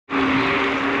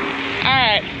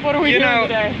right, what are we doing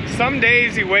today? Some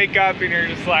days you wake up and you're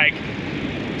just like,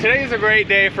 today's a great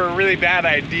day for a really bad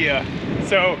idea.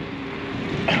 So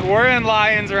we're in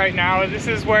Lyons right now. This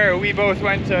is where we both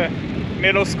went to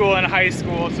middle school and high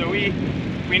school. So we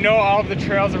know all of the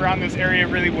trails around this area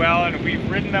really well, and we've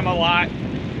ridden them a lot.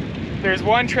 There's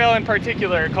one trail in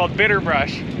particular called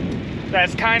Bitterbrush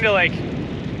that's kind of like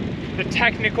the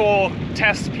technical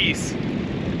test piece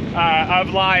of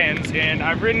Lyons, and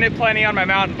I've ridden it plenty on my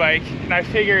mountain bike, and I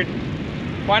figured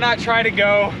why not try to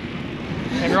go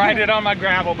and ride it on my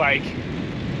gravel bike.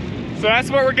 So that's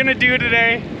what we're gonna do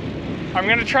today. I'm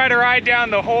gonna try to ride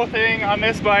down the whole thing on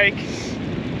this bike.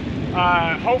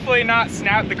 Hopefully not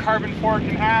snap the carbon fork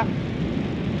in half,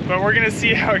 but we're gonna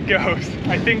see how it goes.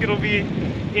 I think it'll be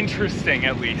interesting,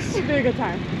 at least. It'll be a good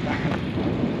time.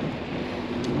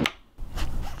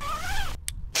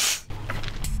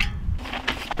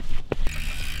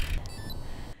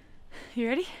 You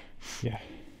ready? Yeah.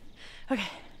 Okay,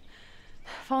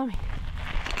 follow me.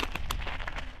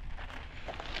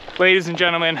 Ladies and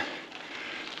gentlemen,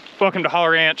 welcome to Hollow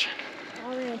Ranch.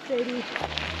 Hollow Ranch, baby.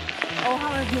 Oh,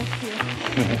 how I've missed you.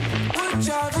 We're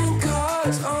driving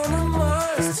cars on a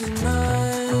Mars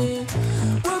tonight.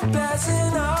 We're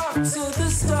passing off to the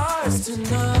stars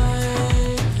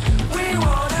tonight. We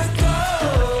wanna go,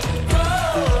 go.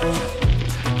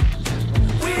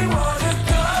 We wanna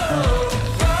go,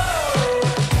 go.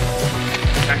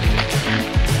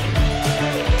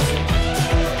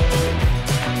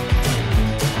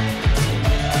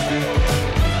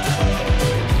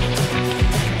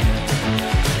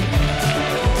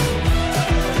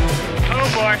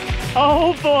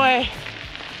 Oh boy.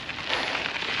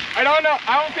 I don't know,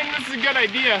 I don't think this is a good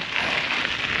idea.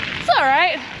 It's all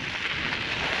right.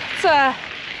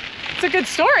 It's a good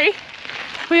story.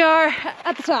 We are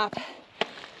at the top,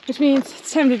 which means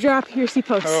it's time to drop your seat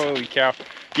post. Holy cow.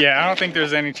 Yeah, I don't think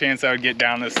there's any chance I would get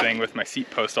down this thing with my seat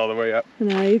post all the way up.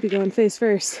 No, you'd be going face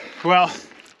first. Well,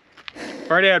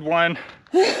 I've already had one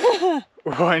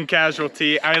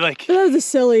casualty. That was a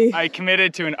silly. I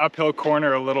committed to an uphill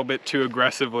corner a little bit too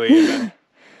aggressively, and then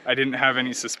I didn't have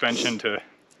any suspension to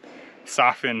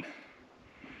soften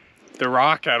the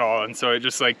rock at all, and so it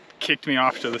just like kicked me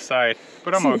off to the side,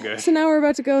 but I'm all good. So now we're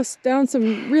about to go down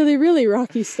some really, really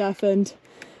rocky stuff and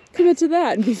commit to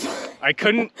that and be fine.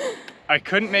 I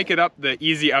couldn't make it up the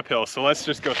easy uphill, so let's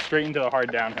just go straight into the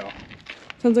hard downhill.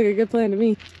 Sounds like a good plan to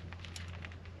me.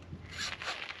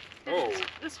 Oh,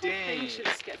 This whole thing should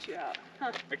sketch you out.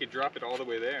 Huh. I could drop it all the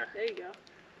way there. There you go.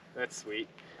 That's sweet.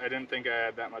 I didn't think I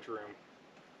had that much room.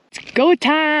 It's go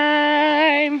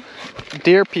time!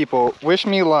 Dear people, wish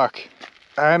me luck.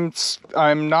 I'm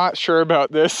not sure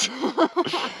about this.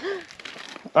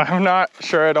 I'm not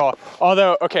sure at all.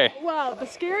 Although, okay. Well, the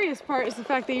scariest part is the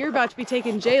fact that you're about to be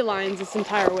taking J lines this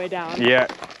entire way down. Yeah.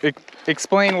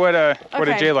 Explain what a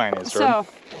J line is, Jordan. So,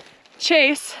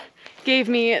 Chase gave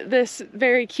me this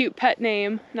very cute pet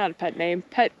name, not a pet name,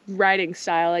 pet riding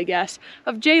style, I guess,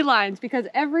 of J lines, because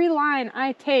every line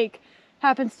I take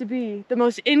happens to be the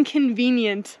most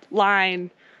inconvenient line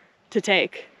to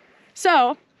take.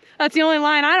 So that's the only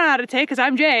line I know how to take because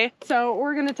I'm Jay. So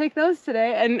we're gonna take those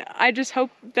today, and I just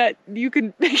hope that you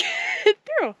can make it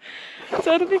through.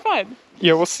 So it'll be fun.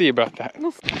 Yeah, we'll see about that.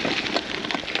 We'll see.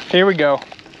 Here we go.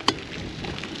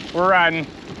 We're riding.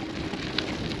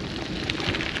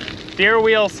 Dear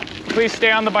wheels, please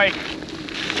stay on the bike.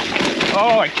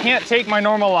 Oh, I can't take my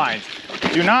normal lines.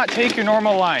 Do not take your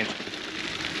normal lines.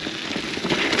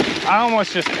 I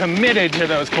almost just committed to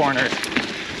those corners.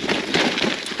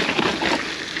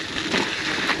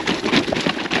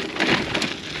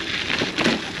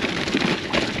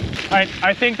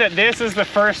 I think that this is the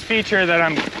first feature that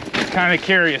I'm kind of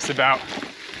curious about.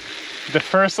 The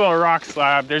first little rock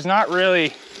slab. There's not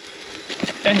really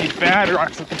any bad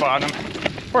rocks at the bottom.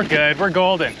 We're good, we're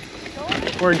golden.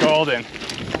 We're golden.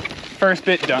 First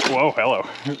bit done. Whoa, hello.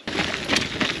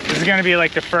 This is gonna be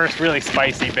like the first really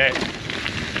spicy bit.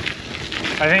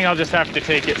 I think I'll just have to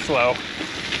take it slow.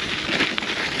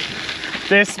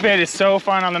 This bit is so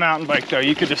fun on the mountain bike though.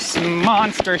 You could just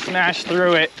monster smash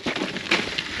through it.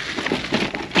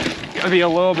 Gotta be a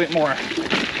little bit more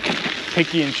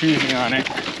picky and choosy on it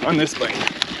on this bike.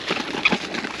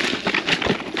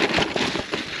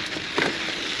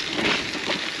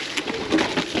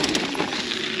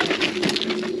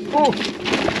 Oh,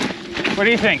 what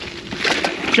do you think?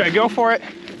 Should I go for it?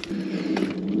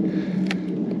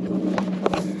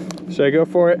 Should I go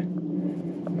for it?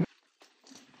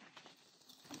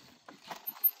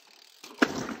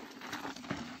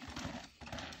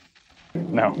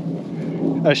 No,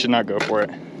 I should not go for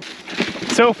it.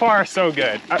 So far, so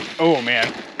good. Oh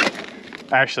man,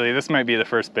 Actually, this might be the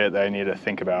first bit that I need to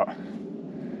think about.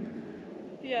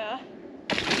 Yeah.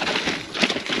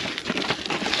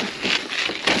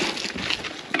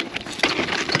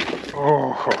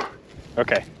 Oh,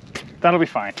 okay. That'll be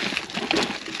fine.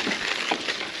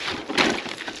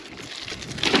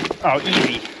 Oh,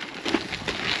 easy.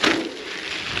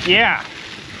 Yeah.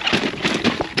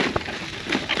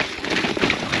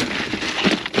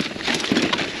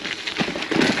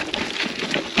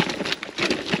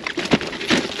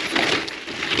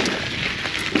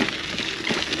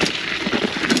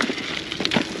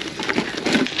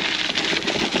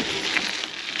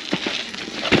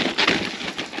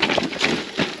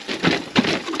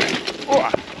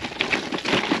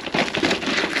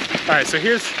 All right, so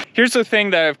here's the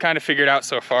thing that I've kind of figured out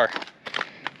so far.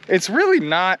 It's really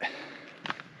not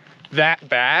that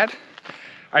bad.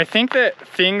 I think that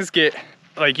things get,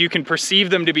 like, you can perceive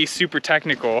them to be super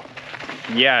technical.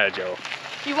 Yeah, Joe.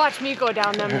 You watch me go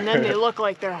down them and then they look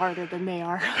like they're harder than they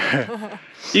are.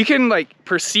 You can like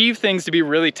perceive things to be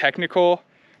really technical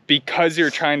because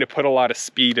you're trying to put a lot of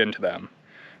speed into them.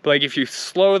 But like if you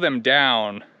slow them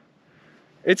down,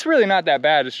 it's really not that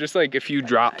bad. It's just like a few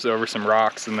drops over some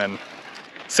rocks and then,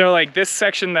 so like this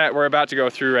section that we're about to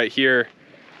go through right here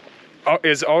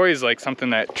is always like something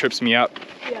that trips me up.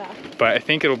 Yeah. But I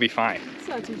think it'll be fine. It's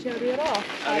not too chubby at all.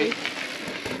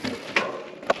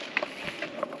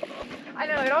 I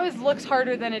know, it always looks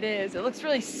harder than it is. It looks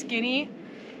really skinny,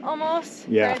 almost.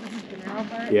 Yeah. Right? This is the narrow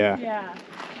part. Yeah. Yeah.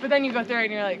 But then you go through it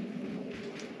and you're like,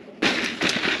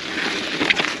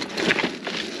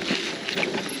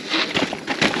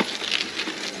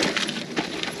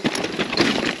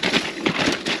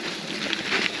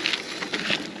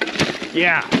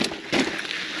 Yeah.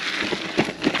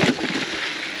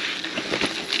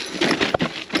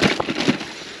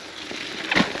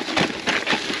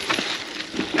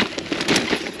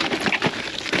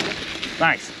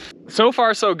 Nice. So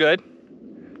far, so good.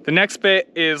 The next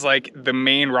bit is like the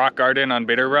main rock garden on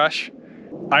Bitterbrush.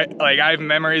 I have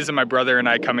memories of my brother and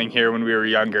I coming here when we were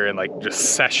younger and like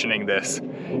just sessioning this.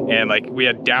 And like we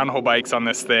had downhill bikes on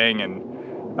this thing and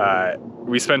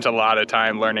we spent a lot of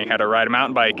time learning how to ride a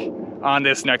mountain bike on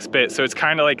this next bit. So it's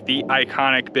kind of like the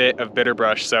iconic bit of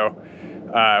Bitterbrush. So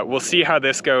we'll see how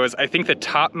this goes. I think the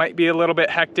top might be a little bit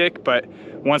hectic, but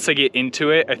once I get into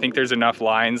it, I think there's enough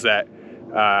lines that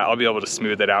I'll be able to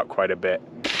smooth it out quite a bit.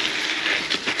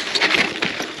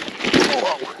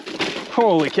 Whoa.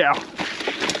 Holy cow.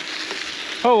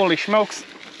 Holy smokes.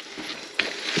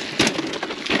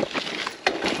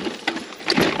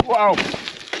 Whoa.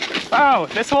 Oh,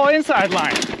 this whole inside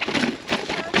line.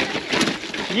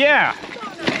 Yeah.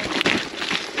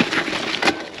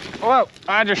 Whoa,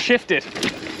 I just shifted.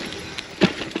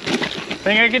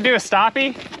 Think I could do a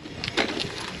stoppie?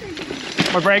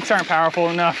 My brakes aren't powerful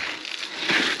enough.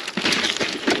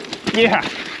 Yeah.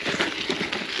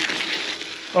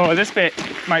 Oh, this bit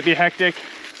might be hectic.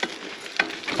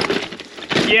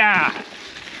 Yeah.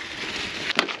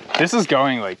 This is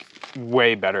going like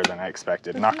way better than I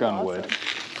expected, knock on wood.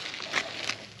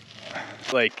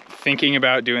 Like thinking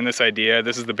about doing this idea,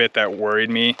 this is the bit that worried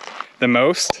me the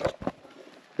most.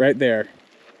 Right there.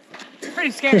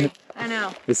 pretty scary. I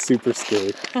know. It's super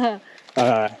scary.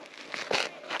 All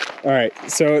right,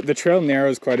 so the trail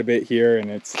narrows quite a bit here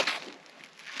and it's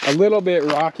a little bit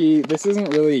rocky. This isn't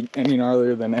really any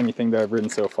gnarlier than anything that I've ridden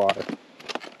so far.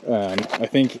 I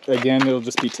think, again, it'll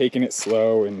just be taking it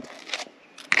slow and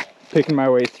picking my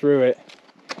way through it.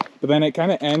 But then it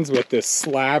kind of ends with this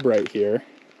slab right here.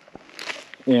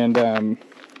 And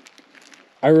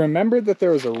I remembered that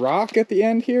there was a rock at the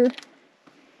end here,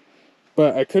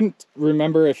 but I couldn't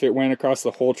remember if it went across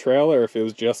the whole trail or if it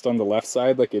was just on the left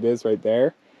side like it is right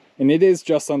there. And it is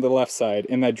just on the left side.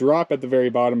 And that drop at the very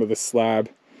bottom of the slab,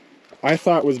 I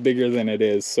thought was bigger than it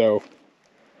is. So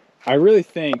I really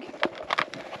think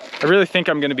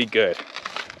I'm gonna be good.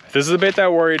 This is a bit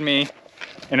that worried me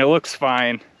and it looks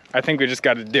fine. I think we just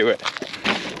got to do it.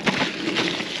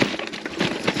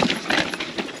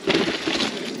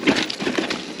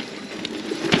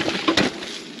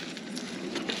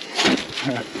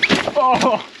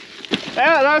 Oh,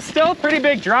 yeah, that was still a pretty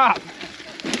big drop.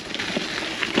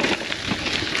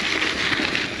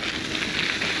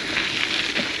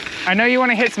 I know you want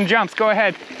to hit some jumps, go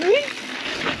ahead.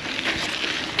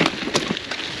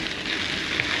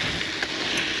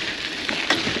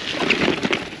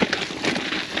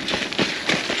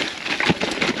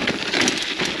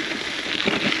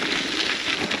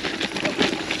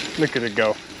 Look at it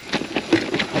go.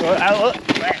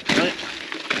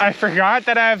 I forgot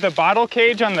that I have the bottle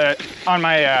cage on my oh,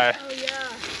 yeah.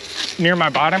 near my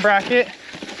bottom bracket.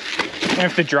 And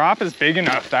if the drop is big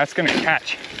enough, that's gonna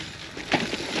catch.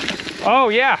 Oh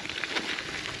yeah.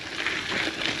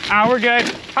 Ah, we're good.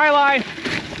 High line.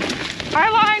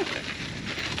 High line.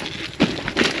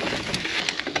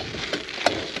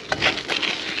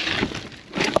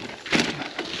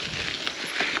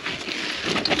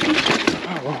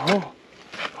 Oh,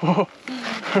 oh, oh.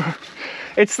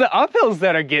 It's the uphills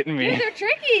that are getting me. Dude, they're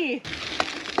tricky.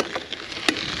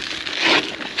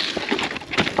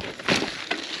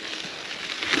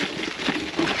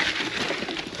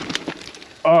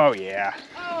 Oh yeah.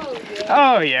 Oh yeah.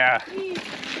 Oh yeah.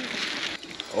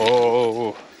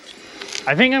 Oh.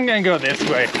 I think I'm gonna go this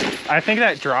way. I think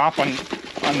that drop on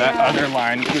that other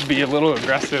line would be a little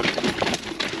aggressive.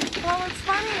 Well, what's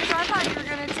funny is I thought you were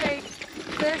gonna take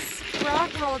this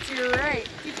rock roll to your right.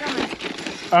 Keep coming.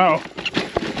 Oh.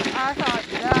 I thought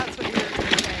that's what you were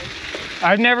gonna take.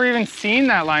 I've never even seen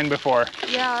that line before.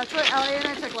 Yeah, that's what Elliot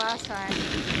and I took last time.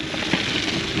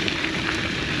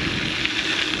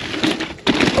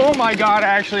 Oh my God, I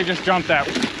actually just jumped that.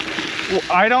 Well,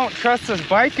 I don't trust this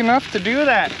bike enough to do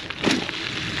that.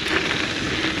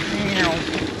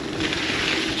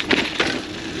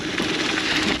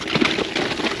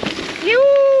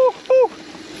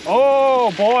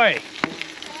 Oh boy.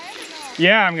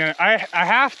 Yeah, I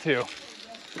have to.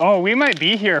 Oh, we might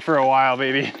be here for a while,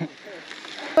 baby.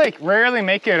 Like, rarely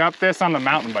make it up this on the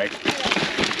mountain bike.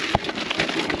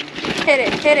 Hit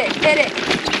it, hit it, hit it.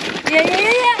 Yeah, yeah,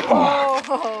 yeah, yeah.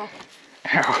 Oh.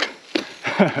 Ow.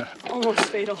 Almost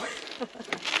fatal.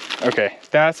 Okay,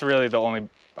 that's really the only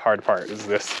hard part is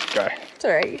this guy. It's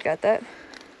all right, you got that.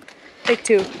 Take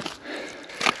two.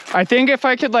 I think if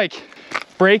I could like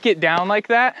break it down like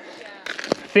that,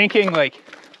 thinking like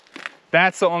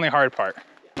that's the only hard part.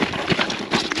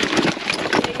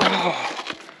 Oh,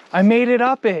 I made it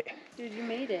up it. Dude, you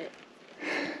made it.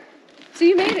 So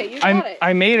you made it, you got it.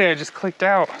 I made it, I just clicked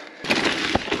out.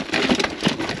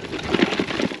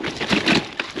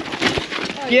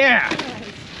 Oh, yeah.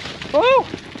 Nice. Oh,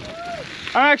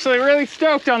 I'm actually really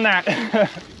stoked on that.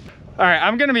 All right,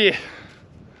 I'm gonna be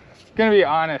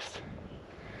honest.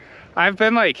 I've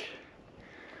been like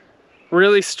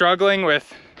really struggling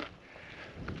with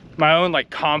my own like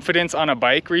confidence on a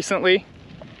bike recently,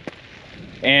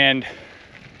 and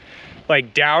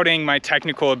like doubting my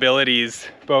technical abilities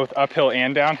both uphill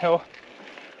and downhill.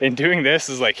 And doing this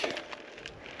is like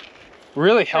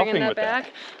really helping with that.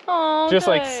 Oh, just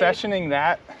like sessioning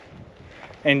that,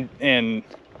 and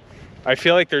I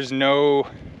feel like there's no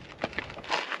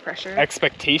pressure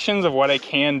expectations of what I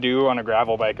can do on a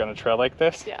gravel bike on a trail like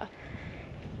this. Yeah.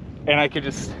 And I could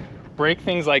just break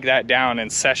things like that down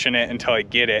and session it until I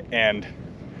get it. And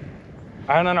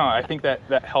I don't know, I think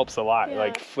that helps a lot. Yeah.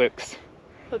 Like flips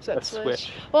that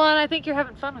switch. Well, and I think you're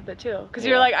having fun with it too, because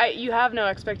you're like, you have no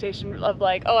expectation of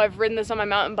like, oh, I've ridden this on my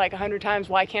mountain bike 100 times,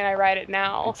 why can't I ride it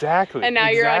now? Exactly. And now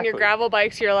you're on your gravel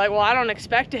bikes, you're like, well, I don't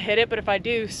expect to hit it, but if I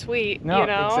do, sweet. No, you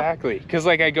know? exactly. Because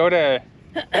like I go to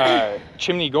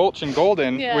Chimney Gulch in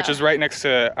Golden, which is right next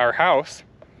to our house,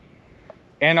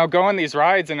 and I'll go on these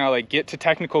rides and I'll like get to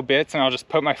technical bits and I'll just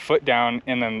put my foot down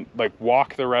and then like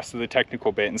walk the rest of the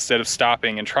technical bit instead of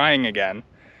stopping and trying again.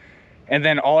 And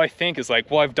then all I think is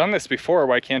like, well, I've done this before,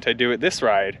 why can't I do it this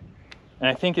ride? And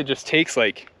I think it just takes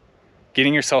like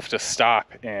getting yourself to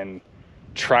stop and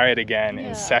try it again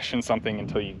and session something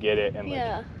until you get it. And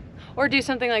like, or do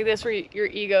something like this where your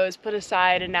ego is put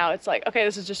aside and now it's like, okay,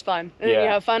 this is just fun. And then you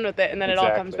have fun with it and then it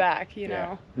all comes back, you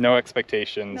know? No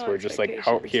expectations. We're just like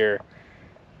out here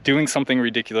doing something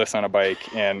ridiculous on a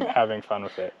bike and having fun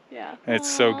with it. Yeah. And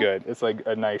it's so good. It's like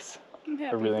a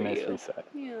really nice you. reset.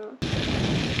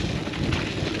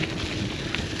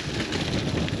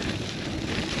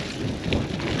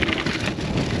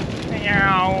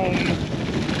 Yeah.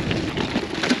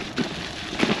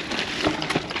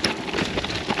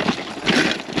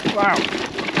 Wow.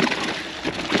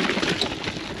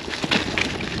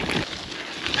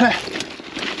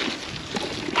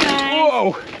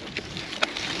 Whoa.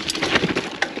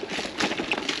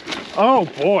 Oh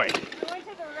boy. I went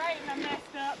to the right and I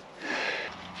messed up.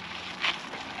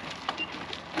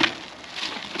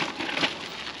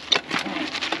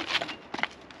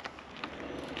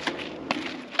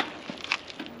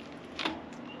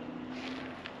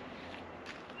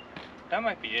 That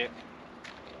might be it.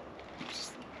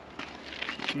 Just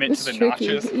commit to the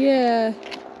notches. Yeah.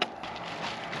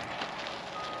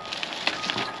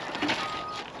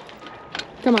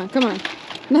 Come on, come on.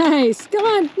 Nice, come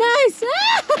on, nice!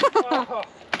 Oh,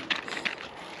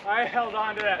 I held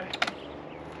on to that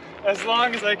as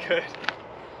long as I could.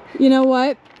 You know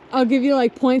what? I'll give you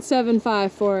like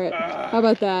 0.75 for it. How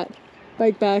about that?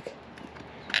 Bike back.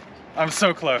 I'm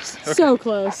so close. Okay. So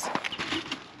close.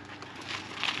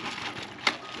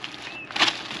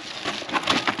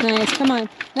 Nice, come on.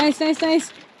 Nice, nice,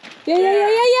 nice. Yeah, yeah, yeah,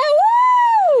 yeah, yeah,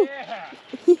 woo! Yeah.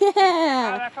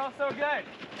 Yeah. Wow, that felt so good.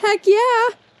 Heck yeah.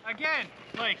 Again,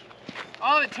 like,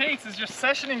 all it takes is just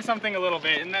sessioning something a little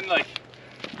bit, and then like,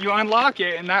 you unlock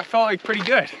it, and that felt like pretty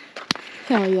good.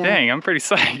 Hell yeah. Dang, I'm pretty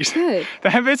psyched. Good.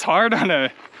 That bit's hard on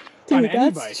a Dude, on any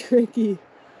that's bike. tricky.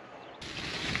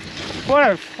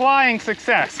 What a flying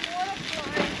success.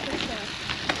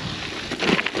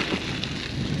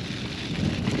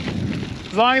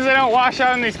 As long as I don't wash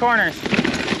out in these corners.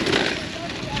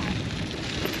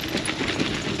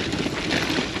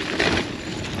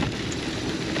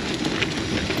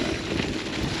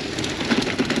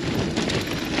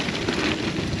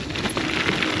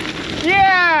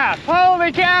 Yeah!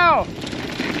 Holy cow!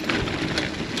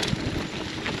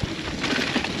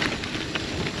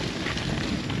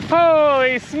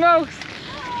 Holy smokes!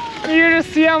 You just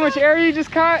see how much air you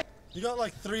just caught? You got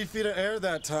like 3 feet of air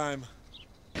that time.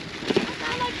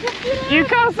 You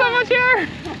caught so much air!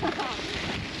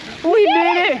 We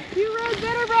did it! You rode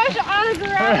Bitterbrush on a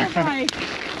gravel bike.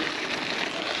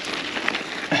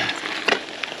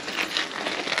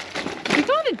 Did we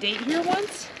go on a date here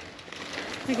once?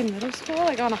 Like in middle school,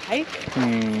 like on a hike?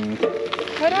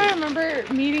 Why do I remember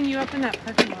meeting you up in that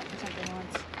parking lot or something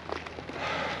once?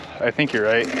 I think you're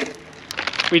right.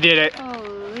 We did it.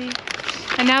 Holy.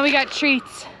 And now we got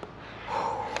treats.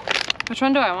 Which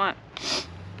one do I want?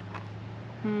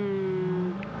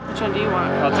 Which one do you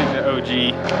want? I'll take the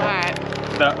OG. Alright.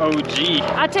 The OG.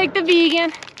 I'll take the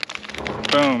vegan.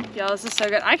 Boom. Yo, this is so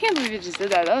good. I can't believe you just did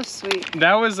that. That was sweet.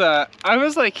 That was, I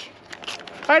was like,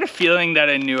 I had a feeling that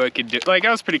I knew I could do, like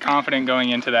I was pretty confident going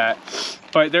into that,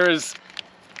 but there was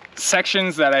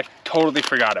sections that I totally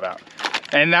forgot about.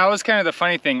 And that was kind of the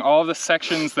funny thing. All the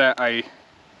sections that I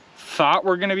thought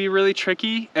were gonna be really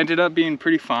tricky ended up being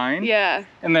pretty fine. Yeah.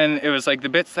 And then it was like the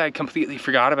bits that I completely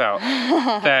forgot about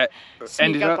that Sneak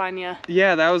ended up up on you.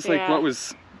 Yeah, that was like Yeah. what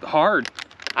was hard.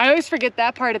 I always forget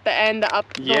that part at the end, the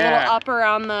up, the little up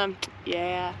around the,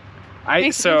 yeah.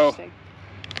 Makes it interesting.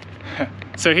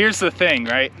 So here's the thing,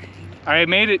 right? I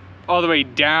made it all the way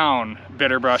down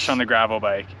Bitterbrush on the gravel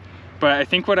bike, but I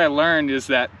think what I learned is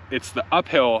that it's the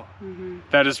uphill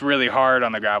that is really hard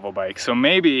on the gravel bike. So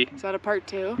maybe, Is that a part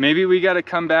 2? maybe we got to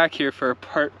come back here for a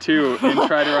part 2 and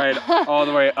try to ride all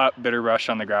the way up Bitterbrush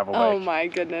on the gravel bike. Oh my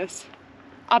goodness.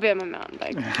 I'll be on my mountain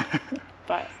bike,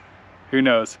 but Who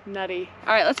knows? nutty.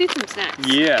 All right, let's eat some snacks.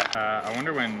 Yeah. I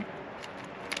wonder when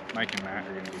Mike and Matt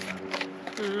are gonna do that.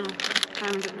 I don't know. What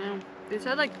time is it now? They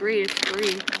said like 3, it's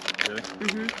 3.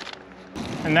 Really?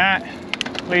 And that,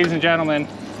 ladies and gentlemen,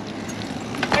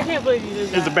 I can't believe you did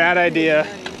that. is a bad idea.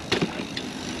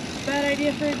 Bad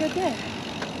idea for a good day.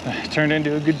 Turned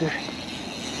into a good day.